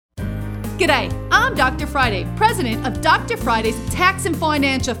G'day, I'm Dr. Friday, president of Dr. Friday's Tax and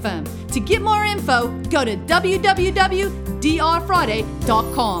Financial Firm. To get more info, go to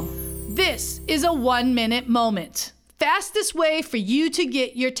www.drfriday.com. This is a 1-minute moment. Fastest way for you to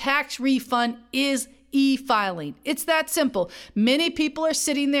get your tax refund is e-filing. It's that simple. Many people are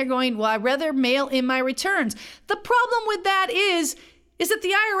sitting there going, well, I'd rather mail in my returns. The problem with that is that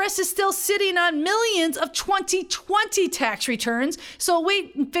the IRS is still sitting on millions of 2020 tax returns. So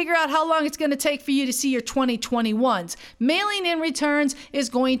wait and figure out how long it's going to take for you to see your 2021s. Mailing in returns is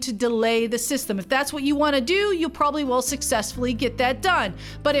going to delay the system. If that's what you want to do, you probably will successfully get that done.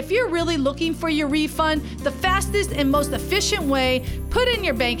 But if you're really looking for your refund, the fastest and most efficient way, put in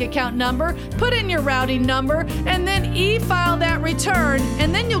your bank account number, put in your routing number, and then e-file that return,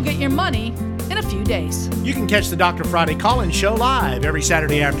 and then you'll get your money in a few days. You can catch the Dr. Friday call-in show live every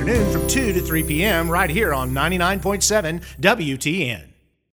Saturday afternoon from 2 to 3 p.m. right here on 99.7 WTN.